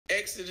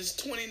Exodus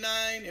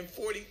 29 and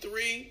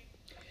 43.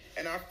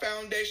 And our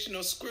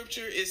foundational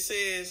scripture, it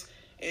says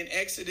in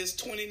Exodus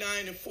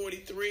 29 and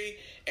 43,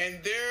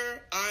 and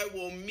there I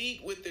will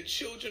meet with the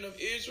children of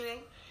Israel,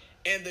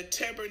 and the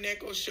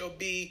tabernacle shall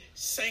be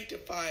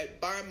sanctified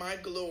by my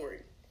glory.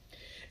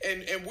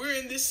 And we're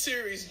in this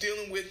series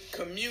dealing with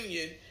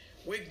communion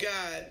with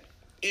God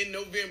in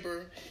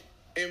November.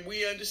 And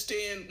we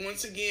understand,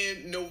 once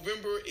again,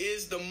 November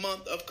is the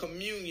month of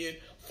communion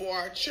for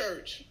our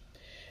church.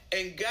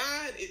 And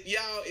God,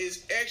 y'all,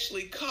 is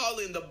actually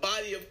calling the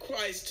body of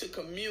Christ to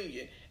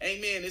communion.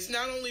 Amen. It's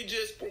not only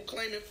just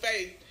proclaiming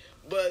faith,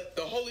 but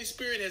the Holy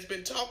Spirit has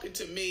been talking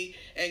to me,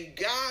 and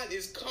God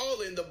is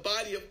calling the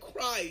body of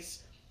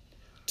Christ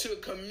to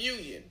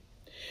communion.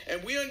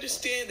 And we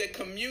understand that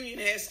communion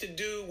has to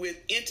do with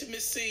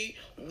intimacy,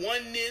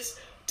 oneness,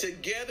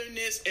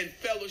 togetherness, and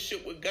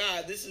fellowship with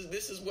God. This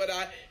is what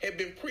I have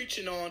been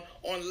preaching on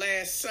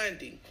last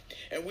Sunday.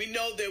 And we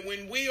know that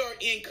when we are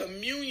in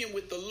communion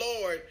with the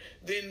Lord,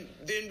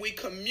 then we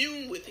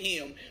commune with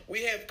him.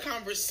 We have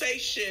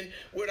conversation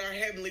with our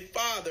Heavenly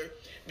Father,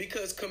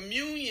 because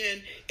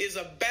communion is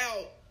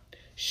about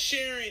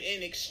sharing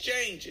and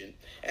exchanging.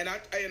 And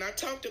I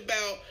talked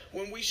about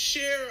when we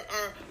share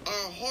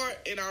our heart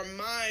and our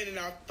mind and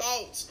our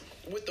thoughts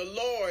with the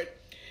Lord,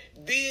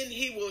 then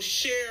he will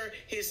share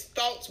his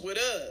thoughts with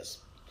us.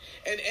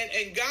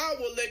 And God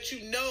will let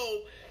you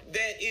know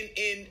that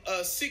in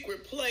a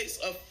secret place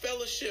of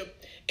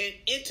fellowship and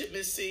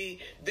intimacy,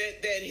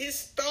 that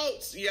his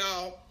thoughts,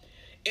 y'all,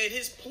 and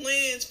his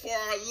plans for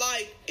our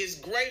life is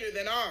greater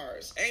than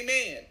ours.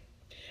 Amen.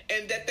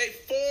 And that they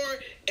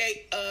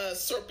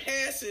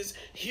surpasses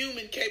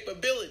human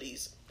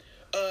capabilities.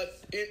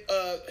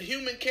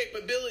 Human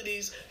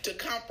capabilities to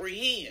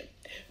comprehend.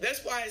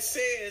 That's why it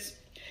says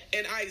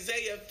in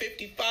Isaiah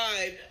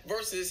 55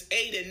 verses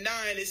 8 and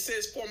 9, it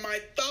says, "For my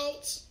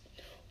thoughts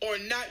are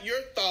not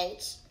your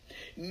thoughts,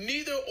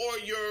 neither are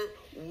your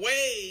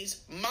ways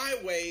my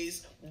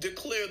ways,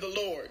 declare the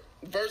Lord."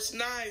 Verse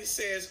 9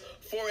 says,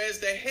 "For as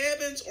the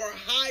heavens are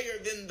higher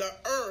than the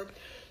earth,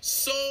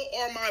 so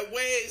are my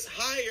ways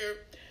higher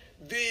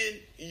than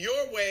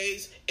your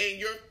ways, and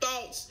your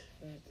thoughts,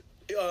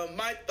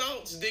 my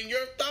thoughts than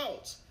your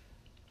thoughts."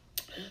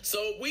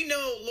 So we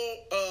know,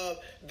 Lord,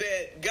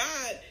 that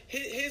God,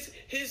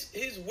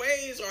 his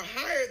ways are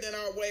higher than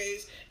our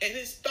ways, and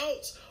his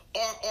thoughts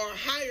are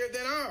higher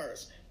than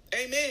ours.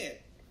 Amen.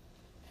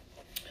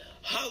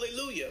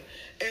 Hallelujah.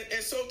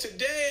 And so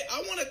today,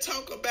 I want to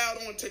talk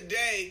about on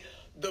today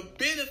the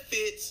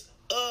benefits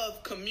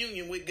of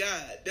communion with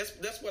God.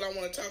 That's what I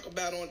want to talk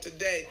about on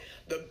today.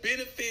 The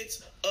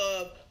benefits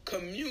of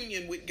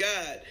communion with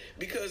God,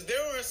 because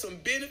there are some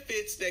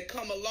benefits that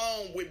come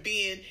along with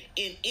being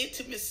in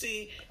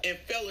intimacy and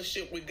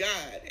fellowship with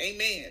God.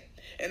 Amen.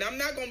 And I'm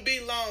not going to be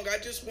long. I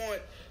just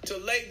want to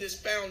lay this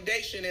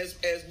foundation as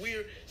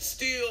we're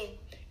still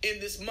in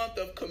this month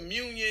of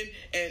communion,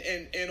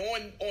 and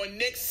on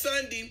next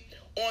Sunday,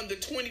 on the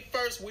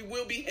 21st, we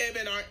will be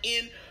having our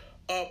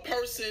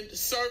in-person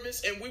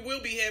service, and we will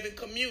be having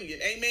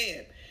communion.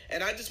 Amen.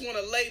 And I just want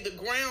to lay the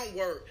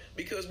groundwork,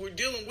 because we're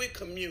dealing with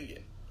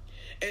communion.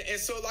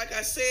 And so, like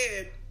I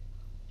said,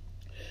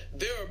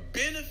 there are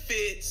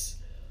benefits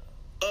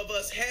of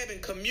us having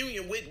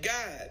communion with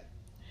God.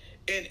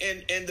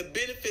 And the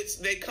benefits,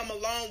 they come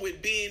along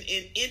with being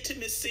in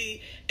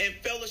intimacy and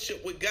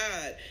fellowship with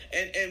God.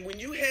 And when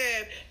you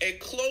have a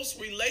close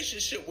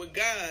relationship with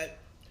God,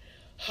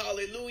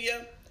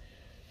 hallelujah,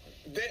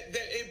 that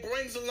it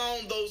brings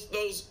along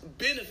those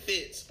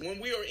benefits when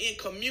we are in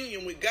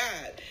communion with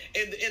God.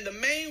 And the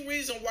main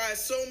reason why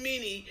so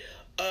many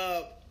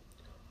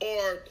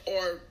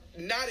or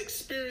not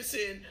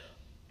experiencing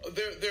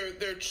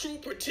their true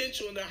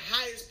potential and their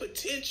highest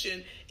potential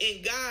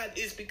in God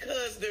is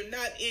because they're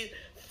not in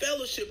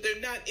fellowship, they're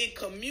not in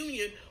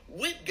communion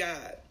with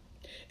God.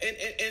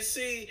 And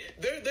see,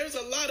 there's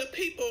a lot of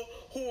people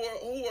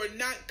who are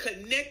not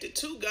connected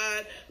to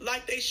God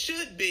like they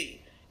should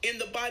be in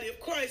the body of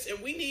Christ.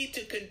 And we need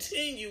to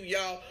continue,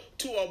 y'all,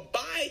 to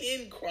abide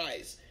in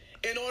Christ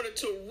in order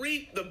to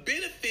reap the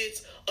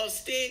benefits of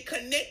staying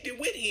connected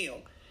with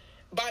him,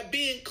 by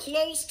being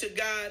close to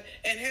God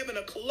and having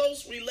a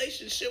close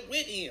relationship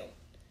with him.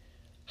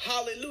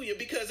 Hallelujah.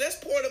 Because that's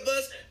part of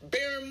us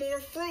bearing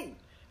more fruit.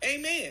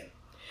 Amen.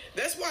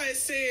 That's why it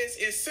says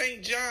in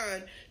St.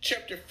 John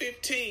chapter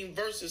 15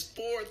 verses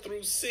 4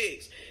 through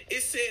 6,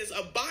 it says,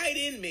 "Abide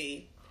in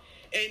me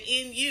and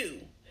in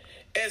you,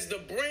 as the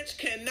branch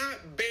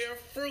cannot bear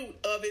fruit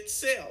of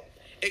itself,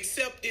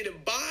 except it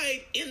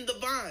abide in the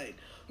vine.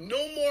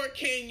 No more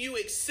can you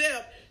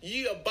except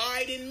ye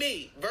abide in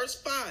me." Verse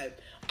 5,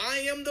 "I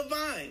am the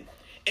vine,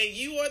 and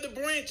you are the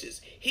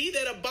branches. He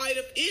that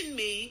abideth in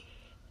me,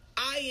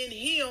 I in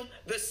him,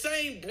 the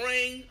same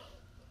brings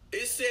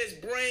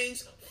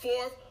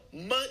forth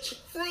much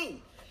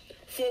fruit.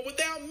 For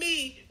without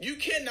me, you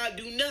cannot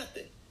do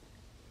nothing."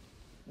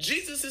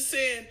 Jesus is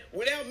saying,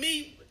 without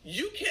me,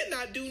 you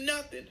cannot do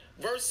nothing.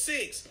 Verse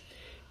 6,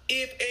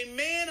 "If a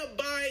man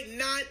abide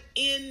not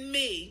in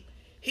me,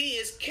 he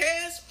is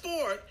cast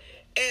forth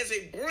as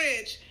a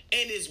branch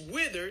and is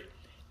withered,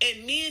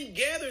 and men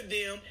gather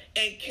them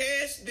and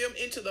cast them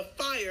into the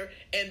fire,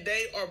 and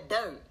they are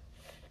burnt.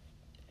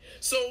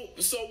 So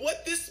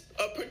what this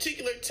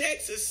particular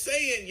text is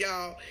saying,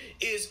 y'all,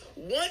 is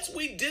once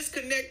we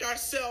disconnect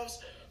ourselves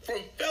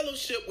from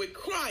fellowship with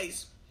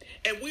Christ,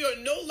 and we are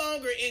no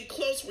longer in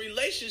close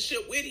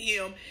relationship with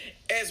him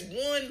as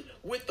one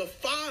with the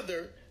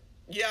Father,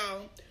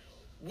 y'all,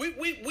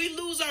 we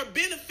lose our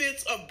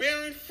benefits of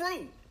bearing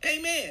fruit.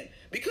 Amen.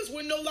 Because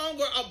we're no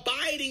longer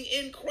abiding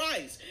in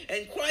Christ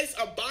and Christ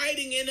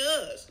abiding in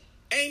us.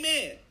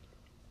 Amen.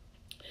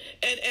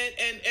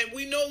 And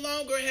we no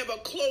longer have a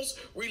close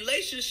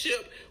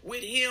relationship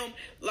with him,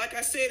 like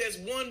I said, as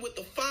one with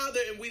the Father,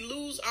 and we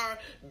lose our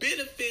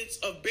benefits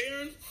of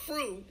bearing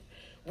fruit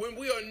when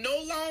we are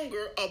no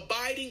longer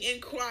abiding in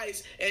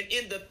Christ and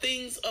in the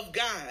things of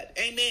God.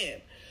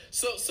 Amen.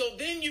 So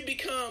then you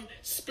become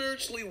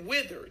spiritually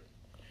withered,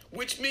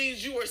 which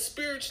means you are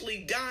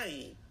spiritually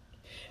dying.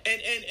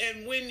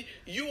 And when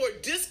you are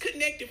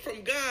disconnected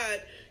from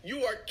God,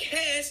 you are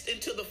cast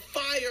into the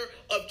fire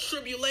of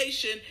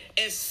tribulation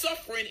and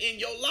suffering in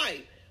your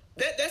life.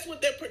 That's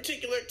what that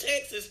particular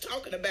text is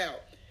talking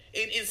about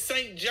in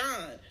St.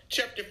 John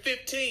chapter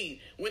 15,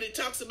 when it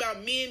talks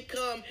about men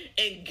come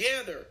and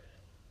gather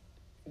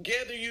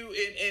you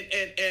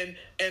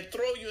and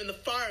throw you in the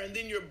fire, and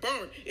then you're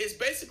burnt. It's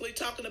basically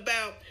talking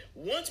about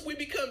once we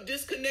become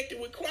disconnected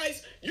with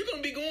Christ, you're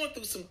going to be going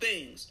through some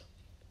things.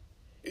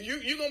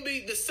 You're going to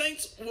be, the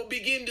saints will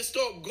begin to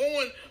start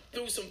going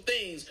through some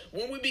things.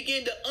 When we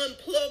begin to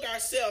unplug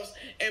ourselves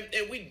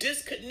and we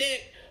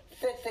disconnect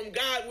from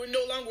God, we're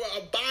no longer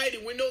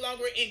abiding. We're no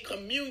longer in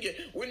communion.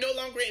 We're no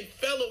longer in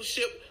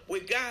fellowship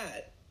with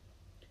God.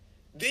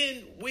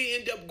 Then we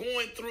end up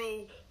going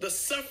through the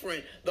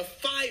suffering, the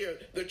fire,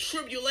 the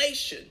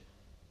tribulation.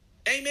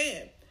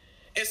 Amen.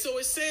 And so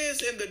it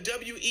says in the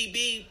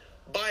WEB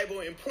Bible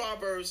in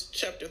Proverbs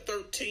chapter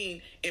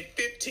 13 and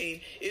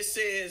 15, it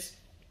says,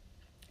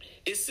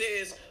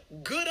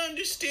 good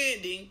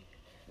understanding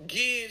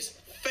gives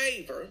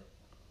favor,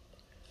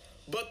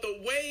 but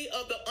the way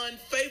of the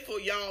unfaithful,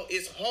 y'all,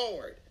 is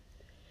hard.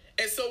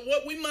 And so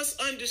what we must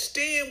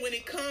understand when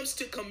it comes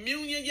to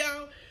communion,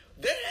 y'all,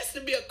 there has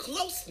to be a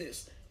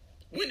closeness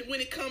when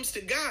it comes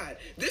to God.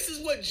 This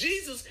is what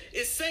Jesus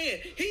is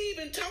saying. He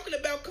even talking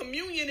about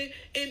communion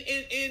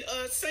in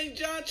St.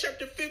 John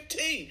chapter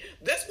 15.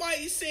 That's why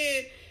he's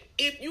saying,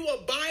 if you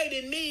abide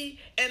in me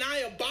and I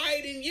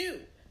abide in you.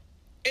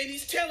 And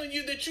he's telling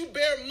you that you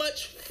bear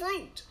much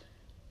fruit.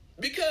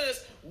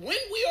 Because when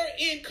we are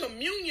in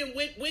communion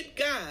with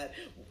God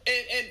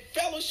and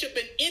fellowship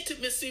and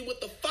intimacy with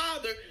the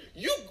Father,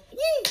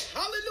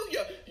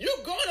 hallelujah,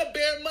 you're going to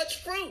bear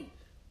much fruit.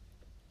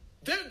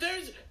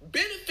 There's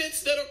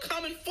benefits that are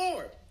coming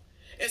forth.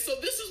 And so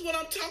this is what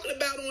I'm talking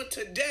about on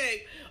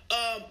today,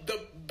 the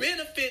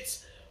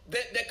benefits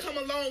that come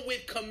along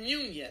with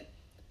communion,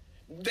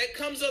 that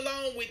comes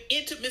along with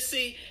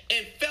intimacy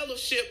and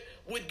fellowship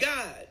with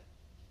God.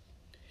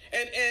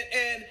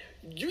 And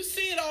you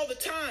see it all the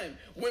time.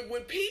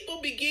 When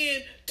people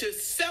begin to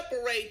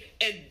separate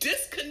and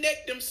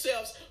disconnect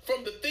themselves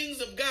from the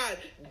things of God,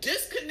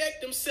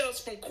 disconnect themselves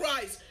from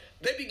Christ,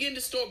 they begin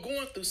to start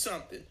going through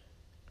something.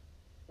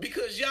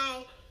 Because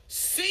y'all,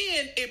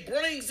 sin, it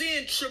brings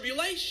in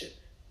tribulation.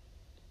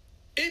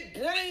 It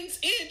brings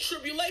in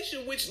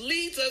tribulation, which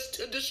leads us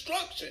to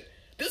destruction.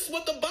 This is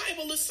what the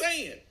Bible is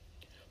saying.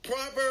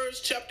 Proverbs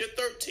chapter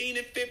 13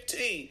 and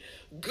 15.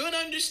 Good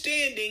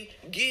understanding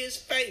gives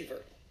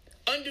favor.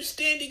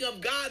 Understanding of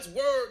God's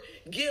word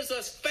gives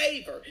us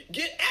favor.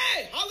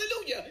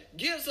 Hallelujah,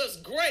 gives us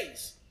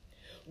grace.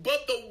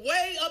 But the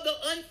way of the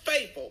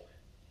unfaithful,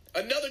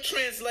 another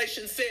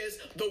translation says,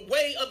 the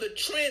way of the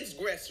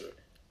transgressor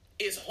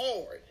is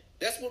hard.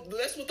 That's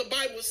what the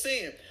Bible is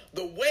saying.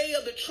 The way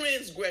of the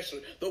transgressor,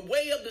 the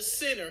way of the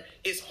sinner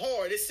is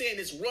hard. It's saying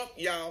it's rough,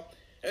 y'all.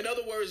 In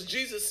other words,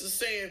 Jesus is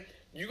saying,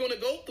 you're going to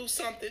go through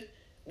something.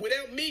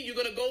 Without me, you're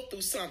going to go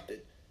through something.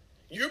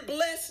 You're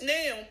blessed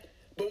now,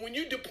 but when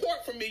you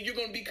depart from me, you're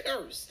going to be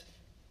cursed.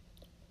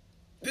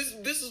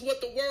 This is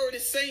what the word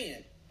is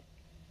saying.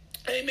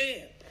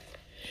 Amen.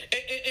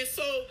 And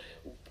so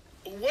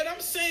what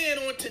I'm saying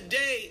on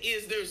today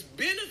is there's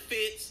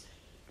benefits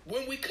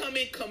when we come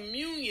in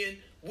communion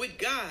with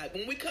God,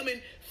 when we come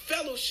in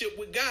fellowship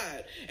with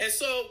God. And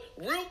so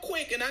real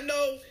quick, and I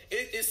know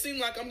it seemed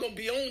like I'm going to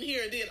be on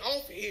here and then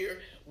off here,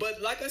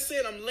 but like I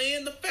said, I'm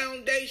laying the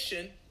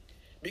foundation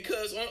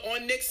because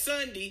on next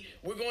Sunday,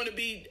 we're going to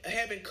be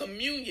having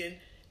communion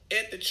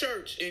at the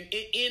church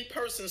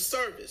in-person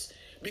service.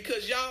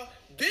 Because y'all,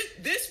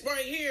 this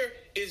right here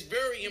is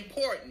very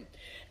important.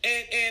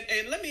 And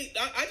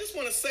I just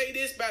want to say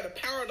this by the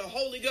power of the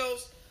Holy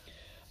Ghost.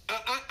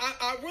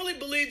 I really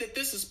believe that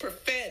this is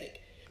prophetic.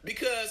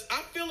 Because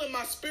I feel in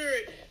my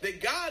spirit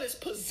that God is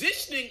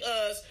positioning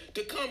us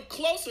to come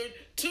closer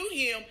to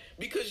him,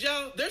 because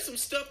y'all, there's some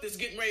stuff that's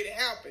getting ready to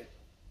happen.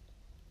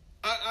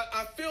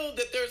 I feel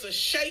that there's a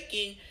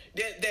shaking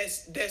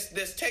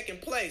that's taking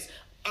place.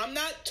 I'm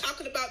not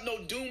talking about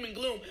no doom and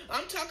gloom.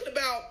 I'm talking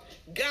about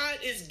God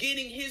is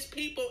getting his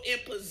people in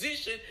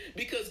position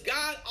because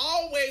God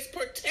always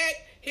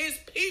protect his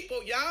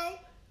people, y'all.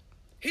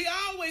 He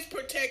always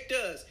protect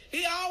us.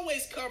 He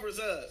always covers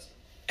us.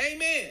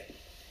 Amen.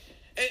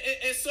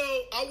 And so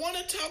I want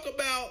to talk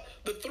about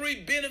the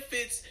 3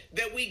 benefits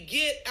that we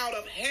get out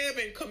of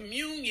having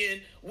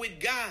communion with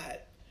God.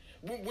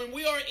 When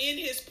we are in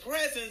his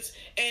presence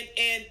and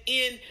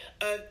in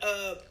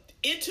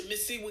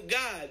intimacy with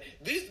God.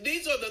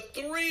 These are the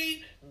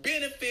 3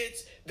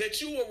 benefits that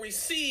you will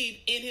receive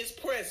in his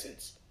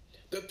presence.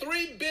 The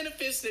 3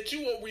 benefits that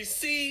you will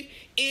receive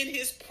in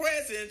his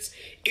presence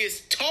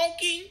is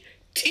talking,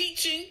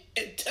 teaching,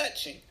 and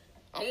touching.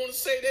 I want to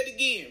say that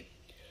again.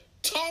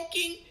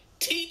 Talking,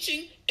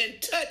 teaching,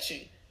 and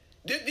touching.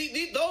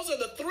 Those are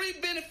the 3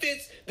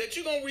 benefits that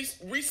you're going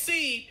to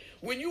receive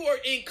when you are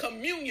in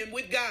communion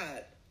with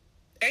God.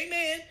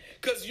 Amen.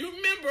 Because you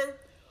remember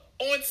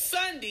on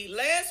Sunday,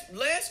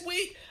 last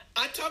week,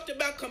 I talked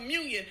about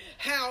communion,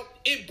 how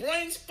it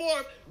brings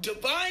forth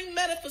divine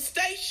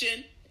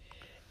manifestation,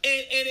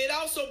 and it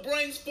also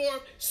brings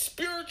forth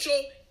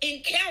spiritual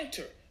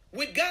encounter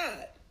with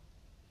God.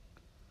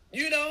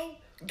 You know,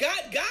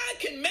 God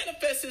can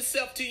manifest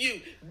himself to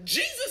you.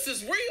 Jesus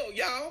is real,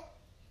 y'all.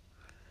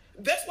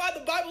 That's why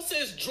the Bible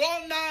says,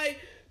 draw nigh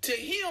to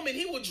him and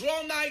he will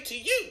draw nigh to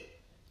you.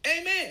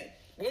 Amen.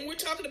 When we're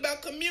talking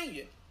about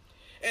communion.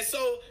 And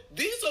so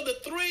these are the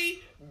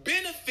 3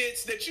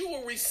 benefits that you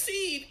will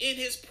receive in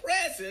his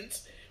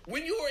presence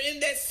when you are in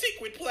that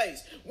secret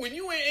place. When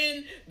you are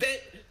in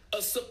that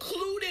a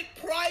secluded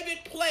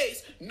private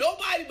place,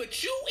 nobody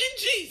but you and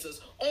Jesus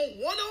on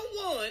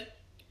one-on-one.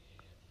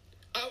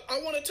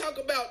 I want to talk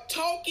about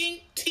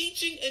talking,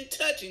 teaching, and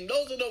touching.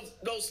 Those are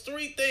those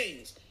 3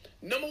 things.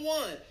 Number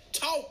 1,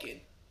 talking.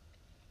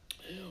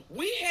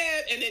 We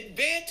have an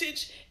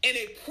advantage and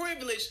a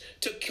privilege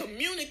to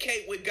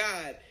communicate with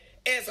God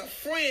as a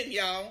friend,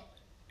 y'all.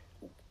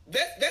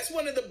 That's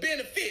one of the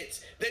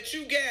benefits that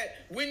you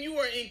get when you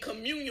are in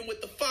communion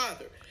with the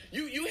Father.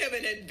 You have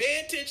an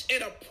advantage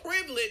and a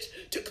privilege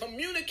to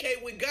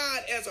communicate with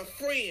God as a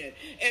friend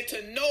and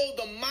to know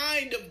the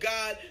mind of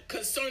God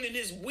concerning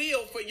his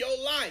will for your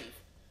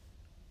life.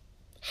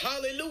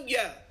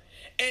 Hallelujah.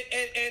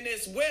 And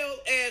as well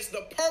as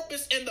the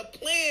purpose and the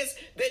plans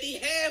that he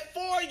had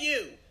for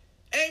you.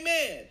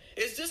 Amen.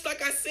 It's just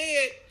like I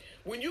said,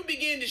 when you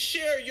begin to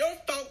share your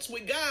thoughts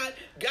with God,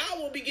 God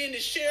will begin to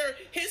share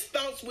his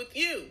thoughts with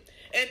you.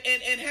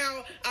 And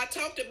how I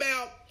talked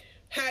about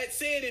how it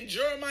said in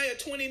Jeremiah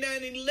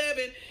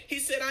 29:11, he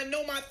said, I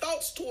know my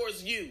thoughts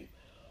towards you.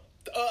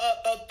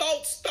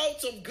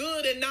 Thoughts of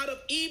good and not of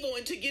evil,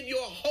 and to give you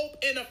a hope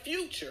and a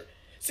future.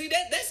 See,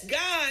 that's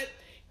God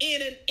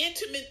in an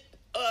intimate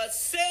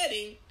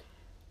setting,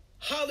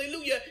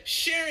 hallelujah,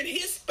 sharing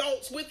his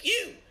thoughts with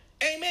you.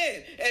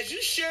 Amen. As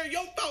you share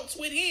your thoughts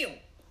with him.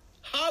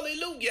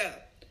 Hallelujah.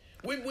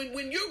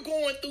 When you're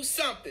going through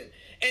something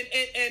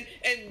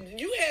and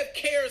you have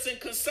cares and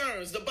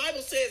concerns, the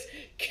Bible says,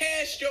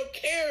 cast your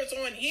cares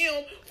on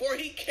him, for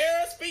he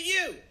cares for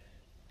you.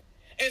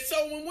 And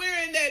so when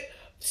we're in that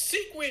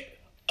secret,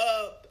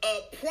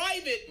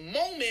 private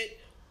moment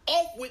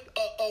off with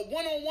a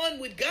one-on-one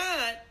with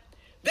God,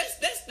 that's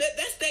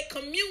that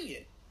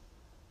communion.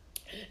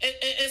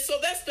 And so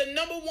that's the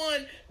number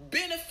 1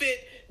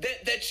 benefit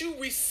that you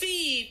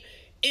receive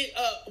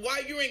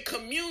while you're in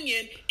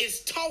communion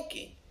is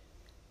talking.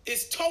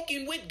 It's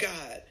talking with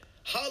God.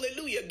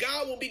 Hallelujah.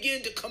 God will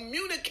begin to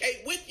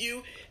communicate with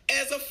you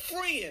as a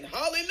friend.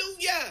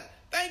 Hallelujah.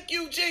 Thank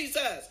you,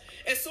 Jesus.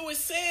 And so it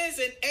says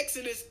in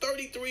Exodus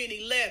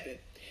 33:11,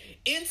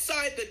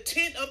 inside the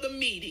tent of the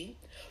meeting,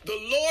 the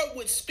Lord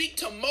would speak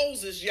to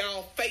Moses,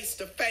 y'all, face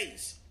to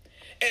face.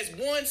 As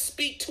one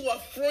speak to a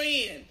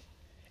friend.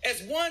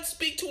 As one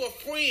speak to a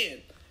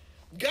friend.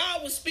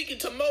 God was speaking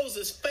to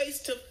Moses face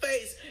to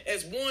face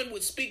as one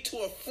would speak to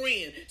a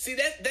friend. See,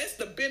 that's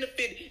the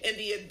benefit and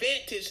the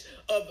advantage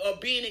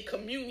of being in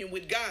communion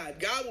with God.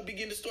 God will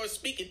begin to start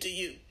speaking to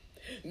you.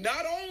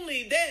 Not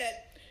only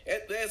that,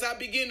 as I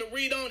begin to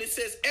read on, it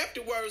says,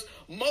 afterwards,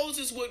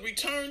 Moses would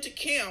return to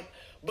camp,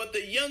 but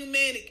the young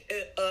man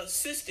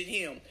assisted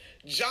him.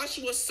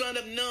 Joshua, son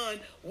of Nun,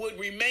 would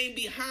remain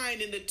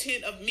behind in the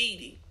tent of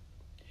meeting.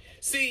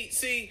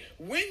 See,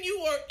 when you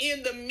are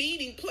in the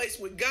meeting place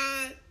with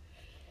God,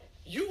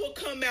 you will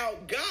come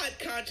out God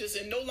conscious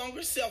and no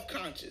longer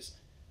self-conscious.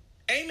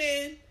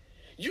 Amen.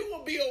 You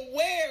will be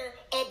aware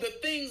of the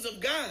things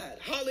of God.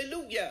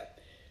 Hallelujah.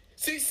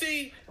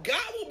 See,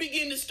 God will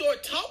begin to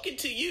start talking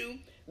to you.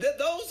 That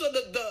those are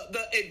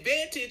the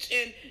advantage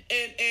and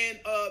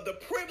the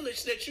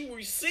privilege that you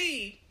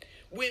receive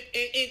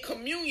in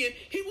communion.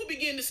 He will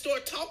begin to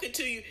start talking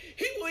to you.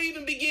 He will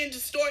even begin to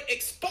start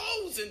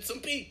exposing some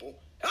people.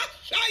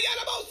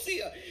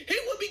 He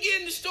will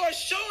begin to start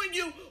showing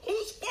you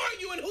who's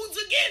for you and who's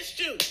against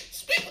you.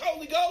 Speak,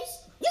 Holy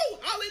Ghost. Woo,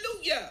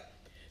 hallelujah.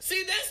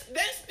 See,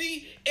 that's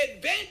the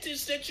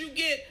advantage that you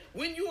get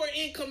when you are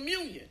in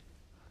communion.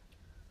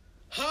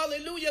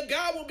 Hallelujah.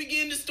 God will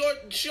begin to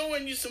start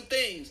showing you some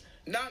things.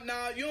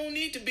 Nah, you don't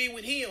need to be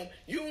with him.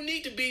 You don't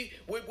need to be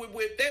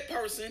with that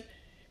person.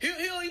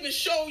 He'll even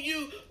show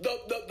you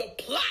the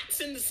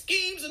plots and the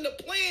schemes and the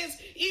plans,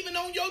 even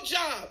on your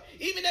job,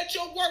 even at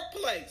your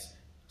workplace.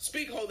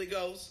 Speak, Holy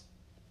Ghost.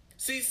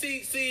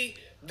 See,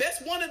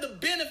 that's one of the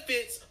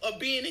benefits of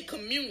being in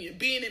communion,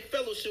 being in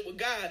fellowship with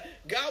God.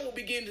 God will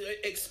begin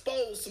to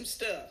expose some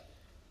stuff,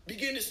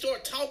 begin to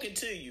start talking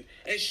to you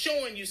and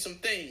showing you some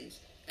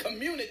things,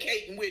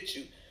 communicating with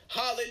you.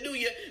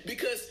 Hallelujah.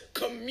 Because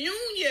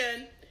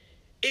communion,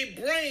 it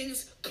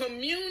brings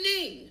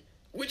communing,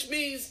 which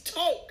means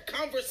talk,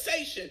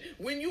 conversation,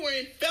 when you are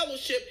in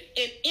fellowship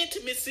and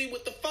intimacy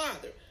with the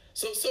Father.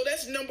 So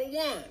that's number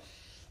one.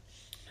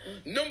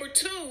 Number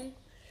two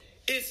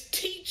is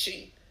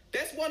teaching.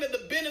 That's one of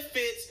the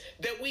benefits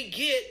that we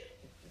get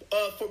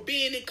for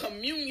being in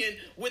communion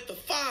with the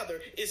Father,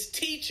 is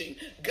teaching.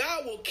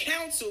 God will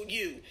counsel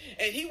you,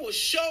 and he will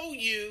show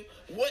you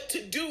what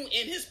to do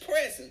in his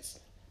presence.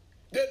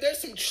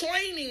 There's some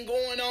training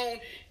going on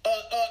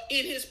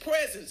in his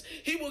presence.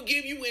 He will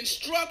give you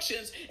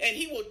instructions, and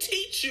he will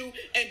teach you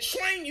and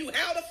train you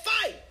how to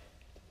fight.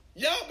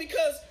 Y'all,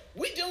 because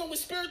we're dealing with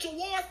spiritual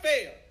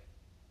warfare.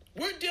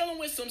 We're dealing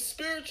with some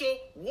spiritual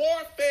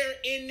warfare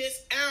in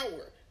this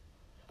hour.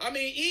 I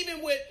mean,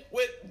 even with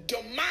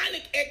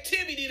demonic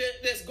activity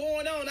that's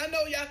going on. I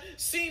know y'all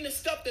seen the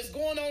stuff that's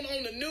going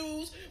on the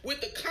news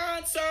with the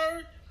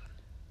concert,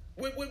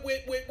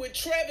 with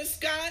Travis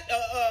Scott,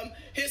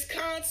 his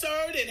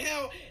concert, and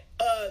how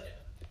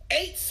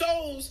 8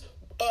 souls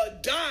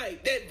died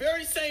that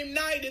very same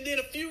night, and then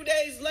a few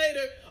days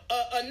later,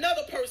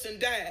 another person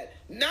died.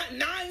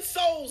 9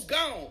 souls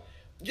gone.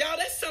 Y'all,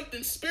 that's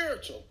something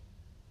spiritual.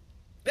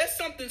 That's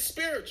something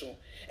spiritual.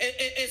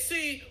 And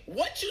see,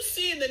 what you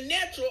see in the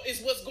natural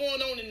is what's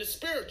going on in the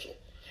spiritual.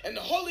 And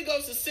the Holy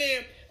Ghost is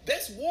saying,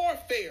 that's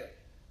warfare.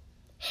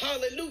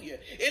 Hallelujah.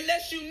 It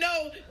lets you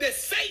know that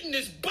Satan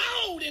is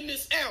bold in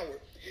this hour.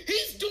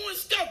 He's doing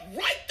stuff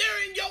right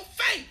there in your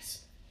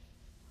face.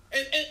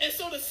 And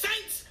so the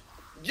saints,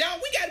 y'all,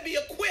 we got to be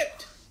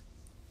equipped.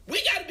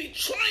 We got to be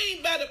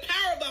trained by the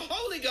power of the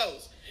Holy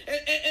Ghost.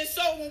 And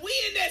so when we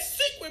in that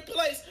secret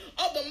place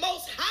of the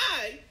Most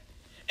High,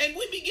 and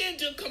we begin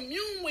to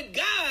commune with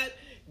God,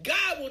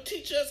 God will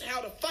teach us how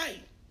to fight.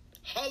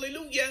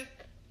 Hallelujah.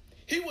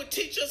 He will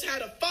teach us how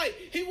to fight.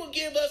 He will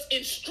give us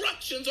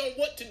instructions on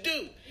what to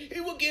do.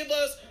 He will give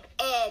us,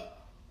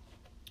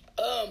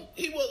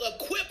 he will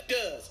equip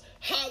us.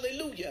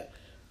 Hallelujah.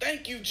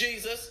 Thank you,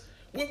 Jesus.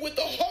 With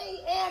the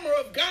whole armor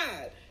of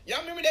God.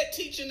 Y'all remember that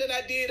teaching that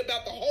I did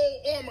about the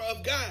whole armor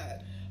of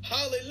God?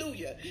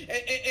 Hallelujah.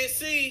 And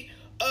see,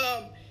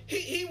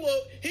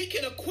 he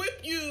can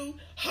equip you,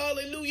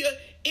 hallelujah,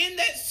 in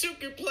that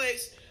secret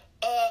place,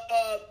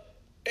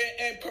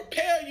 and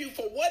prepare you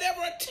for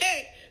whatever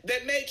attack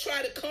that may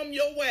try to come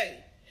your way.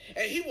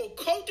 And he will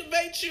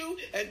cultivate you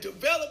and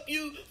develop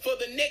you for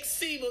the next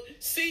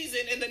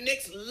season and the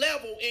next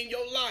level in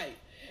your life.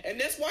 And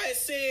that's why it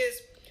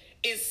says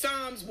in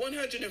Psalms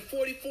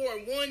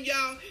 144:1,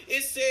 y'all,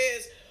 it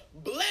says,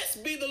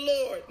 "Blessed be the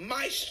Lord,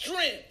 my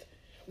strength,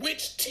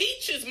 which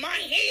teaches my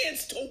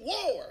hands to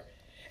war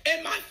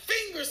and my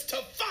fingers to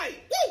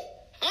fight." Woo!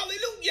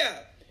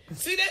 Hallelujah.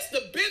 See, that's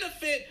the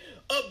benefit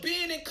of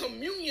being in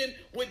communion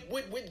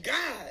with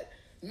God,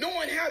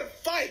 knowing how to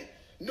fight,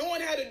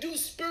 knowing how to do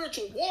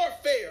spiritual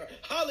warfare.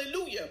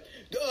 Hallelujah.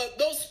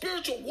 Those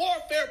spiritual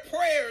warfare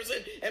prayers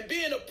and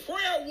being a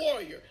prayer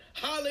warrior.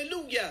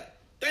 Hallelujah.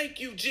 Thank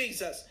you,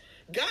 Jesus.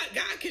 God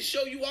can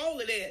show you all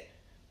of that.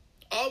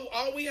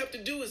 All we have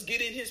to do is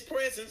get in his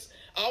presence.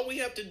 All we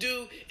have to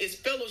do is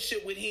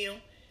fellowship with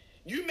him.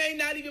 You may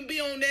not even be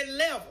on that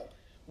level.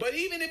 But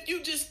even if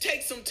you just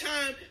take some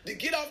time to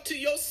get off to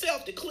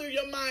yourself, to clear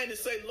your mind and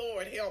say,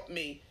 Lord, help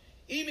me.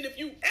 Even if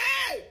you,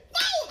 hey,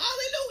 whoa,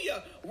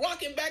 hallelujah,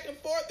 rocking back and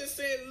forth and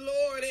saying,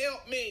 Lord,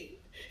 help me.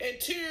 And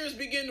tears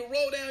begin to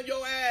roll down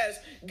your eyes.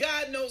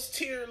 God knows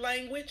tear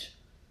language.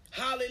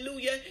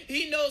 Hallelujah.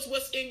 He knows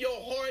what's in your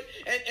heart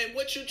and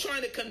what you're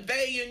trying to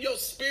convey in your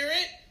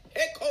spirit.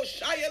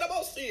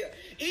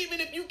 Even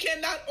if you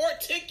cannot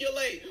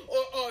articulate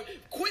or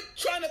quit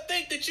trying to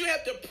think that you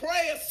have to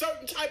pray a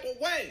certain type of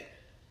way.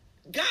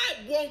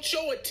 God wants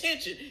your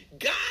attention.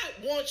 God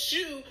wants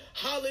you,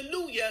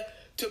 hallelujah,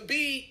 to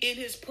be in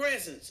his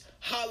presence.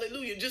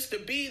 Hallelujah. Just to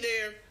be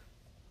there.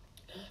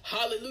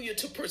 Hallelujah.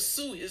 To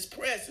pursue his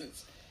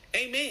presence.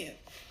 Amen.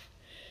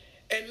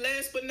 And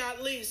last but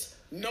not least,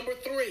 number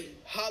 3,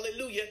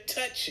 hallelujah,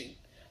 touching.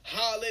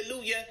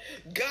 Hallelujah.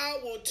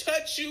 God will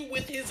touch you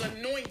with his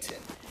anointing.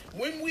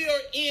 When we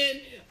are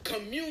in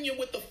communion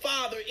with the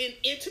Father, in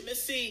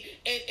intimacy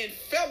and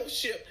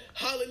fellowship,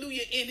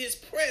 hallelujah, in his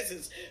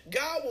presence,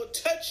 God will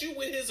touch you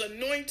with his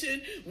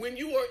anointing. When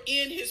you are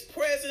in his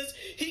presence,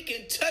 he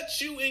can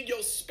touch you in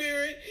your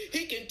spirit.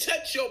 He can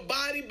touch your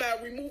body by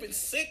removing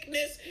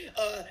sickness.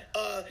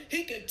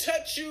 He can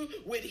touch you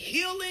with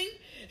healing.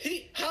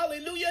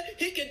 Hallelujah,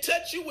 he can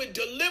touch you with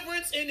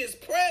deliverance in his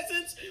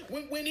presence.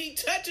 When he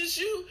touches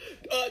you,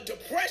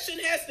 depression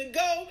has to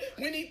go.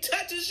 When he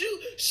touches you,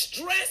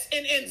 stress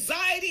and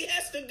anxiety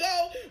has to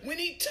go. When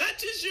he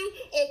touches you,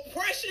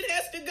 oppression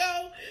has to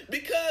go.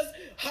 Because,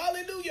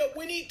 hallelujah,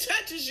 when he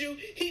touches you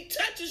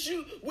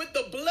with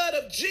the blood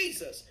of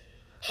Jesus.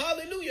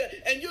 Hallelujah.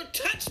 And you're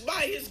touched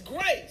by his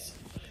grace.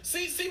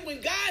 See,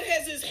 when God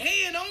has his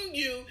hand on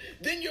you,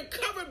 then you're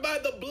covered by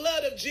the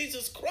blood of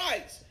Jesus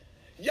Christ.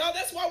 Y'all,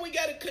 that's why we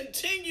got to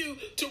continue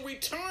to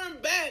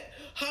return back,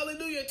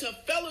 hallelujah, to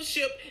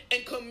fellowship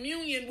and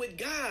communion with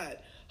God.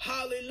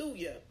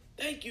 Hallelujah.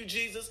 Thank you,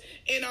 Jesus.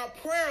 In our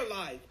prayer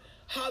life.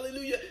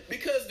 Hallelujah.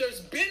 Because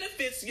there's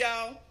benefits,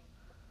 y'all,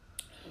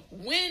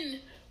 when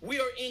we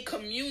are in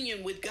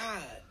communion with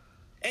God.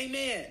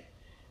 Amen.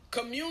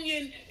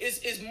 Communion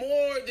is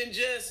more than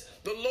just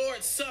the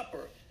Lord's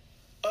Supper.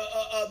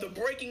 The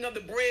breaking of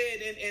the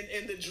bread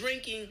and the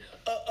drinking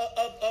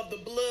of the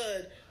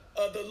blood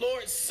of the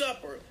Lord's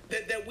Supper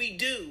that we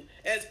do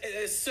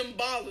as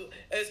symbolic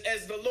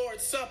as the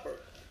Lord's Supper.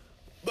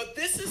 But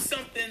this is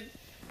something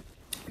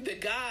that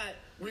God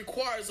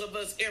requires of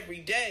us every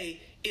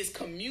day, is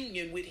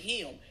communion with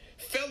him,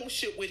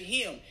 fellowship with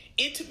him,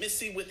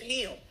 intimacy with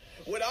him.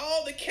 With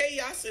all the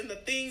chaos and the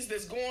things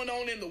that's going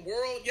on in the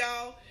world,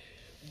 y'all,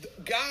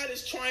 God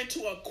is trying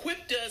to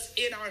equip us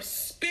in our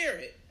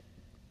spirit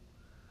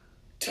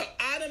to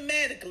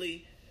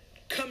automatically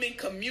come in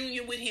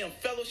communion with him,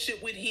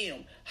 fellowship with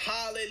him,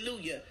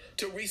 hallelujah,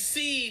 to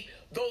receive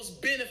those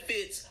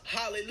benefits,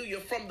 hallelujah,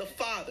 from the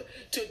Father,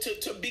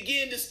 to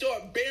begin to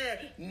start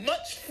bearing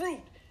much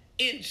fruit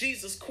in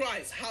Jesus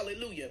Christ,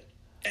 hallelujah.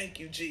 Thank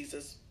you,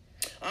 Jesus.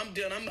 I'm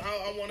done.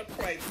 I want to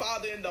pray.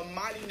 Father, in the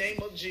mighty name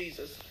of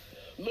Jesus,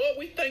 Lord,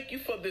 we thank you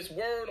for this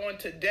word on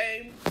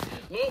today.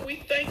 Lord, we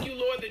thank you,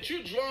 Lord, that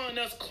you're drawing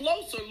us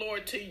closer,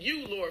 Lord, to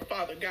you, Lord,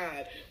 Father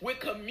God, with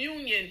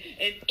communion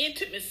and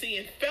intimacy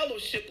and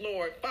fellowship,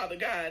 Lord, Father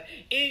God,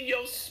 in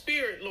your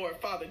spirit, Lord,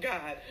 Father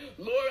God.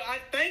 Lord, I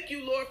thank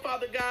you, Lord,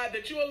 Father God,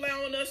 that you're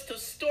allowing us to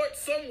start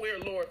somewhere,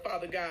 Lord,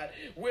 Father God,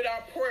 with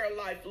our prayer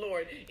life,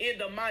 Lord, in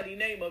the mighty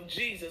name of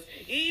Jesus.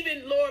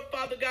 Even, Lord,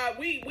 Father God,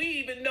 we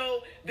even know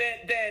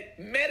that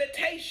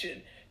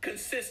meditation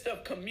consists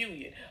of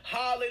communion.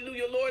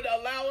 Hallelujah, Lord.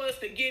 Allow us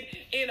to get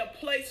in a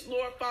place,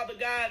 Lord, Father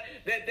God,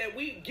 that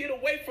we get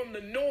away from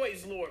the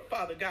noise, Lord,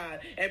 Father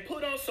God, and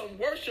put on some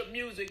worship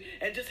music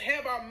and just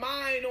have our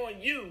mind on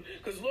you.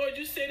 Because, Lord,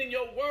 you said in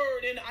your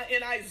word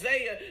in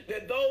Isaiah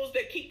that those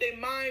that keep their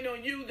mind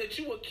on you, that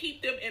you will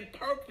keep them in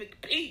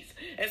perfect peace.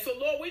 And so,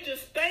 Lord, we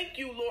just thank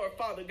you, Lord,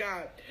 Father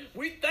God.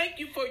 We thank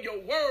you for your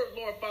word,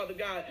 Lord, Father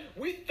God.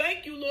 We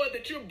thank you, Lord,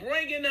 that you're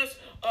bringing us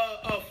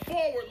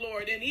forward,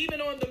 Lord. And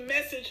even on the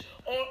message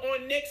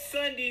on next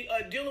Sunday,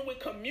 dealing with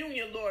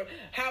communion, Lord,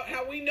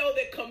 how we know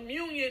that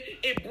communion,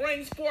 it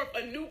brings forth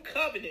a new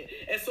covenant.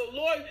 And so,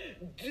 Lord,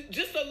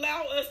 just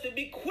allow us to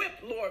be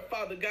equipped, Lord,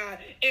 Father God,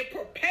 and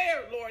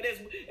prepared, Lord,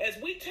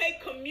 as we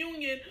take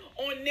communion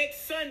on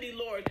next Sunday,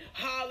 Lord,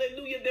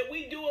 hallelujah, that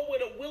we do it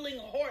with a willing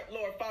heart,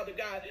 Lord, Father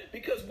God,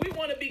 because we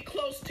want to be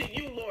close to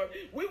you, Lord.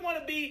 We want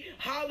to be,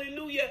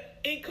 hallelujah,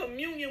 in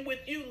communion with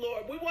you,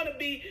 Lord. We want to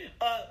be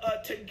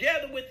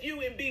together with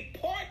you and be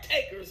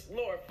partakers,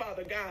 Lord,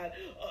 Father God,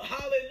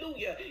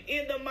 hallelujah,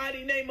 in the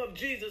mighty name of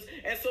Jesus.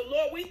 And so,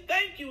 Lord, we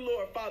thank you,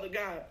 Lord, Father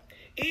God,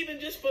 even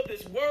just for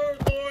this word,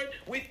 Lord.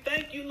 We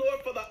thank you, Lord,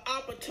 for the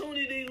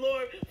opportunity,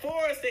 Lord, for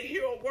us to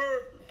hear a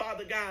word,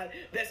 Father God,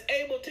 that's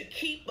able to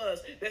keep us,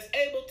 that's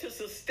able to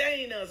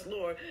sustain us,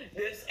 Lord,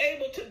 that's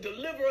able to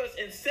deliver us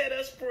and set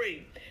us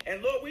free.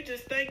 And, Lord, we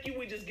just thank you.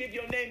 We just give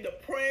your name the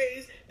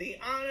praise, the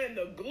honor, and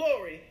the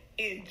glory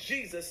in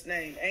Jesus'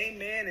 name.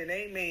 Amen and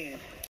amen.